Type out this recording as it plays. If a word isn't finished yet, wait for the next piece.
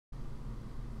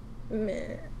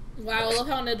Meh. Wow, I love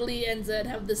how Nidalee and Zed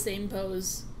have the same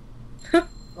pose.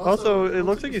 Also, it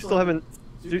looks like you still haven't...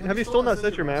 Have you still not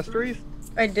set your masteries?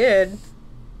 I did.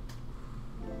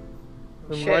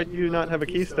 Then Shit. why do you not have a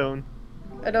keystone?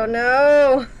 I don't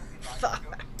know.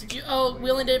 Fuck. Did you? Oh,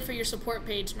 we only did it for your support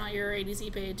page, not your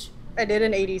ADC page. I did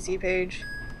an ADC page.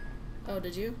 Oh,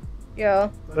 did you? Yeah.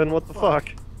 Then what the fuck?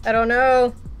 I don't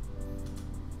know.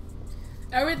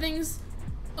 Everything's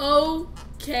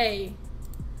okay.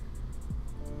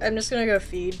 I'm just gonna go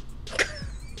feed.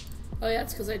 Oh yeah,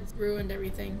 it's because I ruined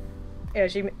everything. Yeah,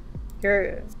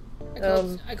 you're,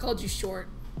 I called you short.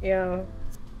 yeah.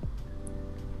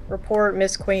 Report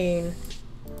Miss Queen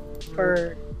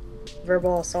for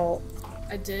verbal assault.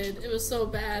 I did. It was so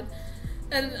bad.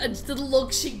 And the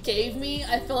look she gave me,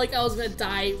 I felt like I was gonna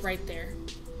die right there.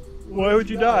 Why would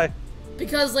you die?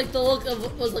 Because, like, the look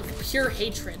of was, like, pure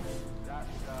hatred.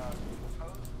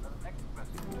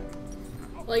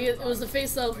 Like, it was the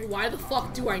face of, why the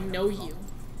fuck do I know you?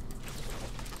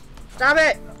 Stop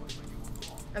it!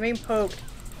 I'm being poked.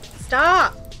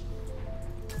 Stop!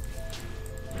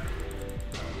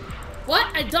 What?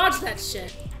 I dodged that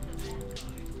shit.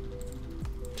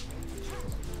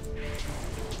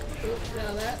 Oop, get out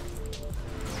of that.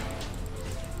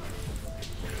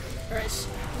 Alright.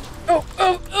 Oh!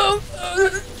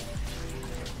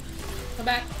 Come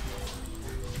back.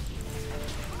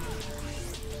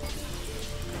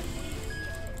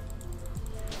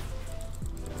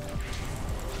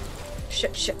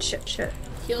 Shit.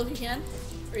 Heal if you can.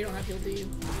 Or you don't have heal, do you?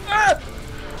 Ah!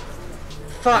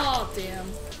 Fuck. Oh, damn.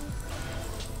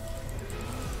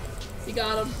 You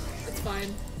got him. It's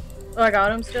fine. Oh, I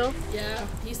got him still? Yeah,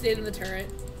 he stayed in the turret.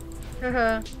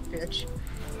 Haha. Bitch.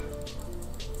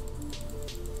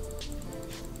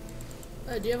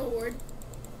 Do you have a ward?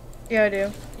 Yeah, I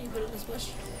do. Can you put it in this bush?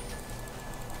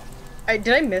 Did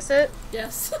I miss it?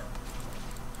 Yes.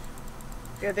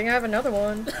 Yeah, I think I have another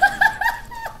one.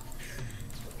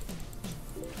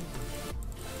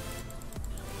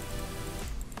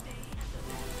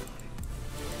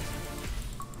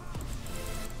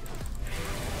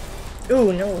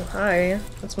 Ooh, no, hi.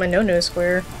 That's my no-no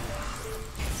square.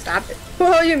 Stop it.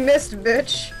 Oh, you missed,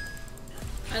 bitch.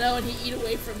 I know, and he eat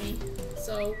away from me.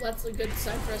 So that's a good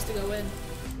sign for us to go in.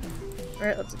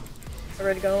 Alright, let's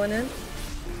already going in.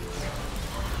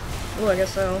 Ooh, I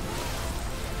guess so.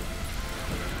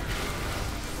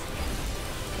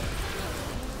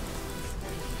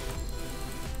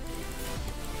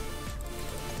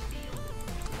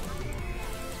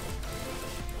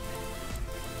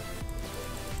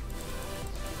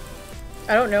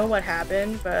 I don't know what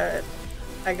happened, but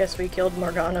I guess we killed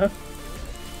Morgana.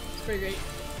 It's pretty great.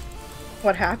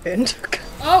 What happened?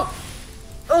 Oh!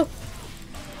 Oh!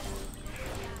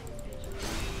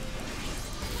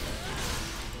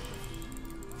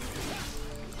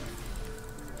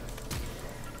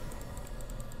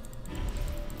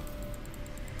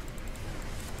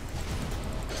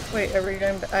 Wait, are we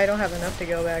going? I don't have enough to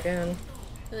go back in.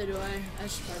 Neither do I. I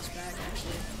should probably just back,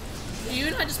 actually. You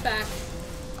and I just back.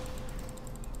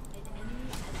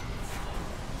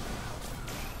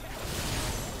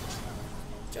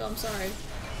 Joe, I'm sorry.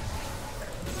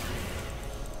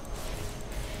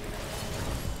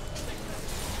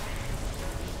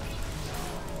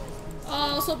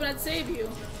 Oh, I was hoping I'd save you.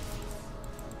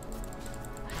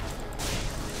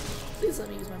 Please let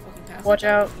me use my fucking passive. Watch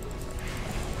out.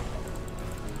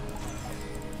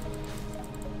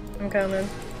 I'm coming.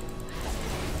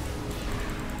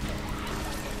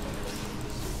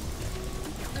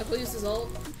 I'll use his ult.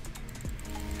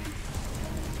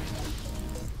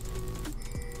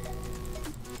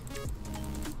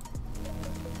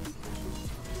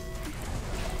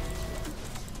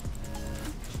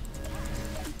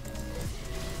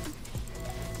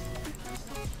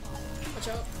 Watch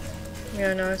out.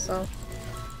 Yeah, no, I saw.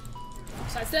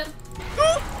 Sidestep.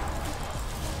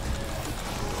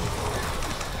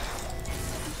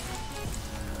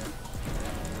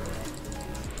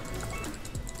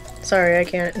 Sorry, I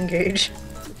can't engage.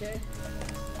 It's okay.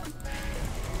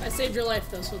 I saved your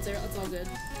life though, so it's all good.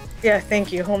 Yeah,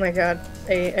 thank you. Oh my god.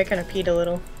 I kind of peed a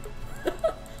little.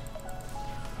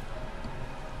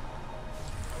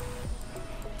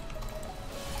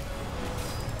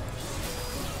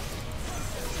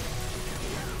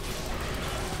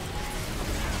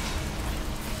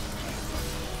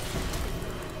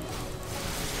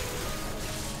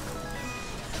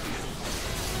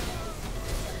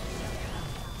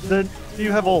 Then do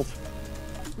you have ult?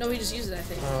 No, he just used it, I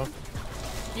think. Oh.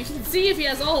 You can see if he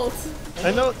has ult.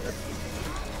 I know.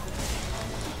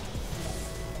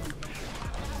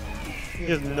 He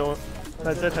has no.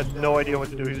 That Zed had no idea what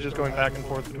to do. He was just going back and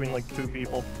forth between like 2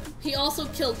 people. He also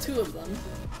killed 2 of them.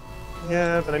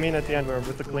 Yeah, but I mean at the end where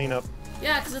with the cleanup.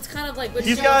 Yeah, because it's kind of like which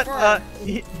He's you got go for.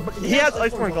 he has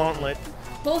Iceborne Gauntlet.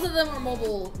 Both of them are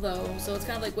mobile though, so it's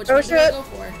kind of like which Oh, one do I shit. go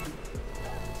for?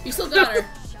 You still got her.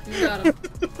 You got him.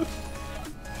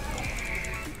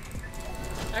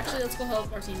 Actually, let's go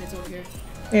help our teammates over here.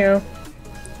 Yeah.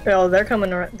 Oh, they're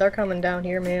coming down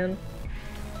here, man.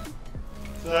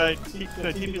 Should I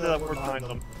TP that word behind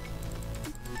them?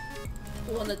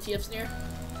 The one that TF's near?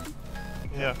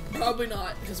 Yeah. Probably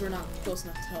not, because we're not close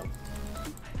enough to help.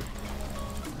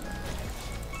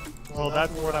 Well,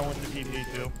 that's what I want to TP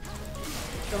to.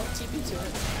 Don't TP to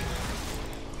it.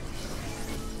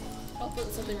 I'll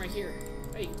put something right here.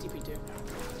 Oh, you can TP to.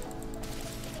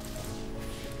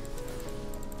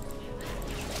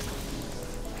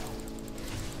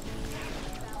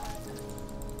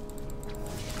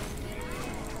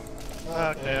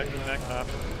 Okay, I can back up.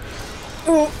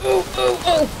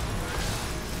 Oh!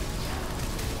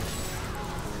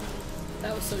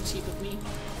 That was so cheap of me.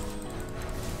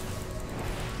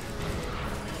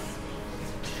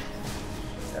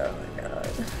 Oh my god.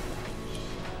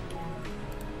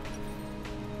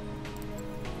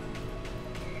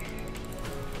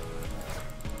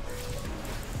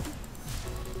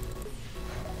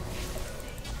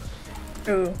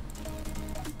 Ooh.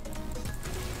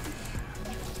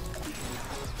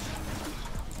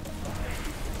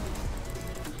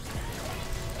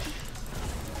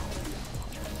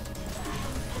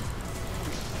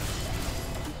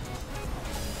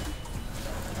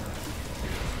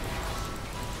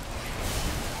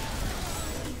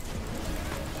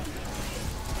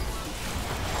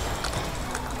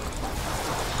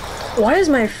 Why does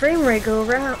my frame rate go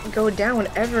down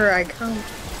whenever I come?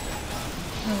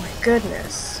 Oh my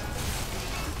goodness.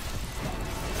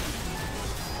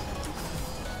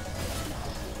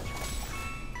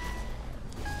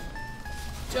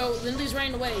 Joe, Lindley's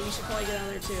running away. You should probably get out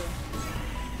of there too.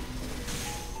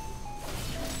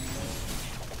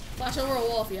 Flash over a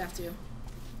wall if you have to.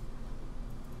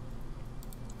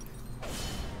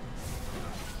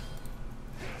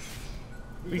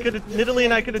 We could have, Nidalee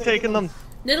and I could have taken them.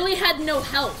 Nidalee had no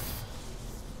health.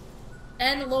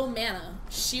 And low mana.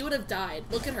 She would have died.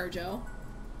 Look at her, Joe.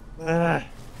 Why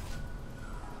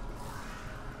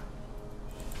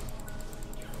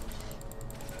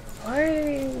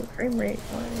frame rate?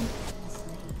 Why?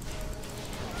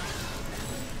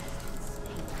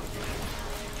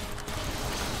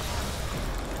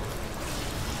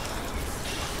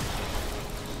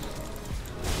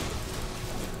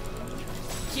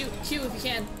 Q if you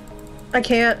can. I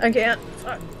can't.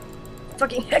 Fuck.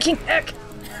 Fucking hecking heck!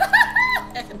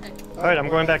 Alright, I'm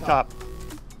going back top.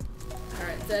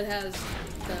 Alright, Zed has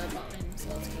the bot lane, so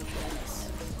let's go for this.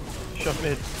 Shove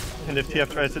mid. And if TF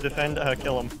tries to defend,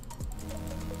 kill him.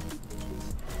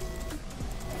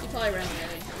 He probably ran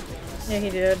away. Yeah, he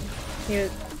did.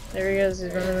 There he is.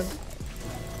 He's running.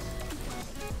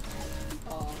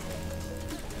 Oh.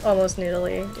 Almost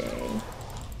nearly. Dang.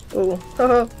 Ooh.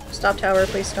 Ho stop tower,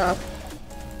 please stop.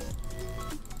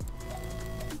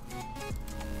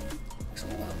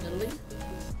 Actually, what about Nidalee?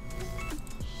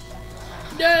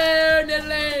 No,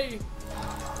 Nidalee!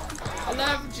 I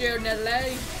love you,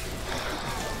 Nidalee.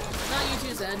 Not you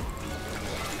too, Zed.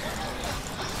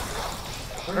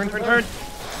 Turn!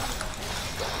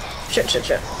 Shit.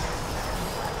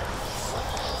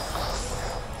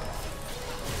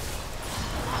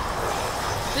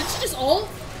 Didn't she just ult?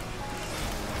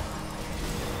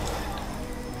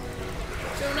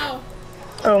 Joe, no.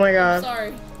 Oh my I'm god.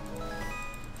 sorry.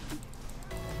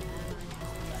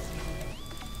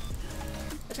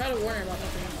 I tried to warn her about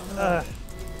that thing.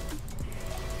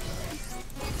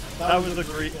 That was a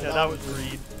greed. Yeah, that was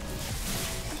greed.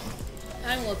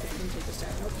 I'm gonna let the queen take this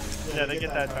down. Nope. Yeah, they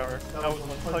get that tower. That was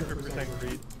 100%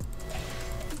 greed.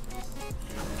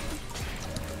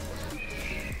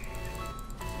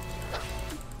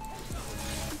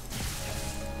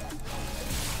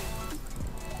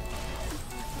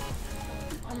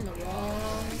 I'm on the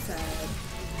wrong side.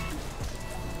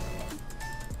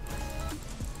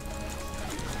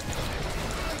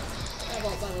 That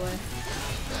vault, by the way.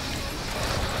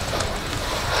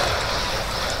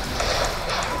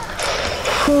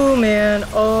 Oh man.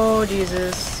 Oh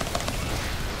Jesus.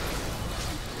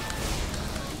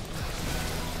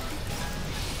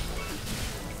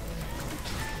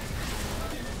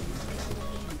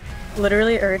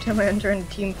 Literally every time I enter in a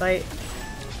team fight,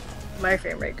 my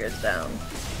frame rate goes down.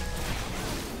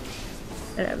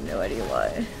 And I have no idea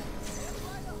why.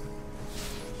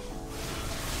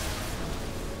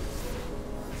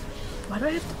 Why do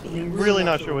I have to be I'm really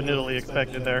not sure what Nidalee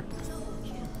expected there.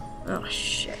 Oh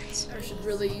shit. I should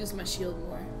really use my shield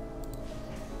more.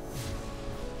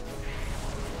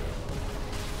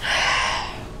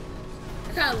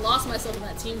 I kind of lost myself in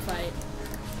that team fight.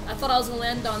 I thought I was gonna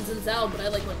land on Zinzao, but I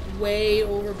like went way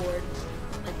overboard.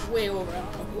 Like way over. I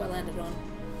don't know who I landed on.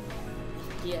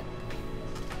 Yeah.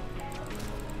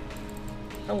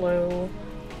 Hello.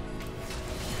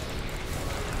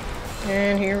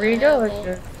 And here we go.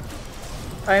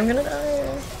 I'm gonna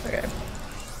die. Okay.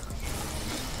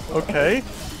 Okay.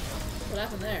 What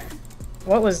happened there?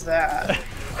 What was that?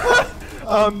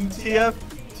 TF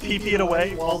TP'd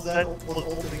away while Zed was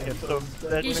holding him, so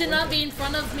Zed You should not be in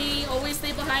front of me. Always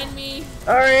stay behind me.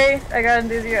 Sorry, I got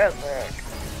enthusiastic.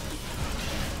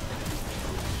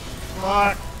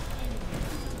 Fuck.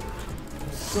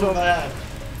 So bad.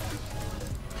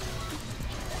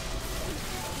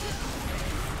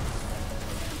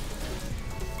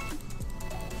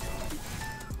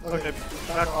 Okay,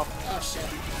 back off. Oh shit.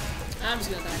 I'm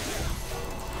just gonna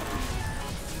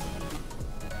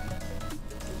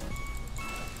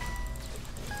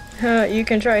die. You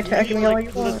can try attacking me all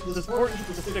you want. The support needs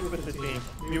to stick with the team.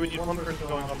 You would need one person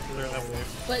going up to clear that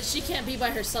wave. But she can't be by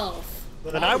herself.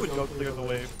 Then I would go clear the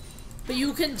wave. But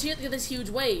you can get this huge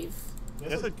wave.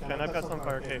 Yes, it can. I've got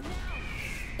Sunfire Cape.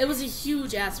 It was a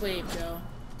huge ass wave, Joe.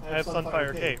 I have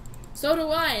Sunfire Cape. So do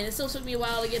I, and it still took me a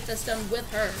while to get this done with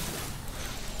her.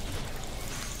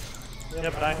 Yeah,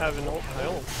 but I have an ult. My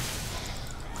ult.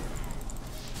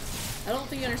 I don't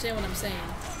think you understand what I'm saying.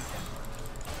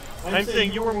 I'm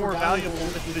saying you were more valuable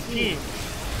to the team.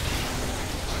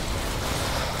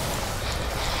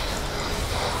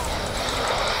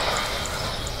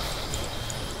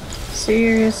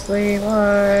 Seriously,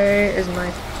 why is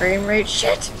my frame rate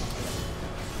shit?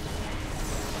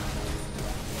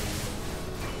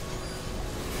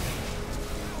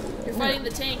 You're fighting the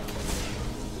tank.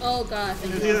 Oh god,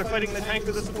 thank You're you. either fighting the tank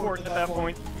or the support at that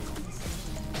point.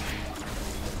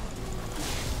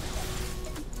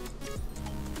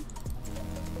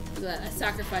 Look at that. I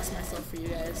sacrificed myself for you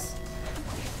guys.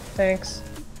 Thanks.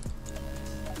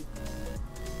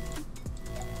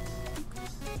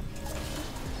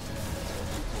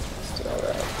 Let's do all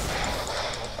that.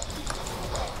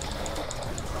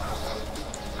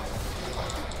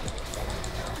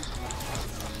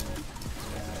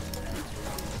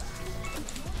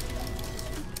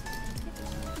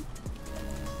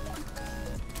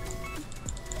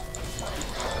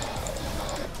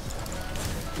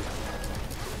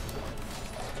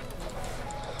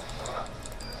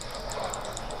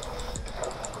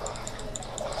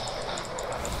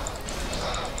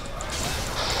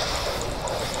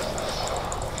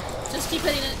 Just keep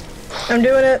hitting it. I'm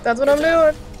doing it. That's what I'm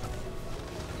doing.